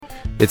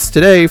It's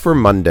today for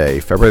Monday,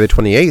 February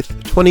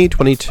 28th,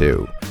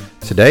 2022.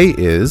 Today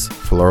is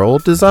Floral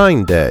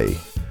Design Day.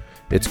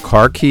 It's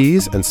Car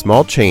Keys and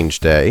Small Change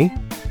Day,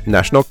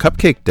 National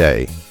Cupcake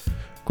Day,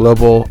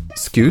 Global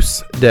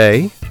Scouse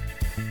Day,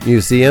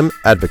 Museum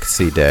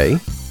Advocacy Day,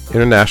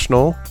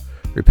 International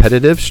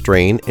Repetitive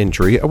Strain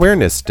Injury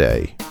Awareness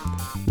Day,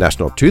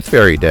 National Tooth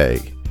Fairy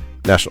Day,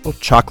 National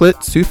Chocolate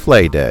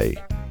Souffle Day.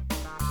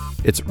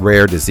 It's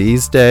Rare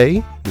Disease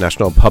Day,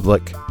 National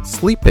Public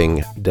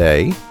Sleeping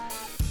Day,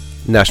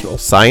 National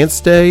Science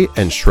Day,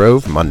 and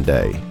Shrove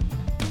Monday.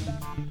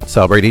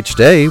 Celebrate each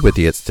day with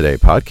the It's Today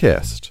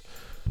podcast.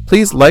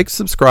 Please like,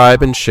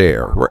 subscribe, and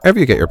share wherever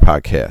you get your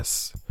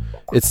podcasts.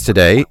 It's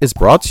Today is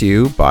brought to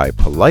you by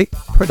Polite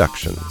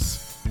Productions.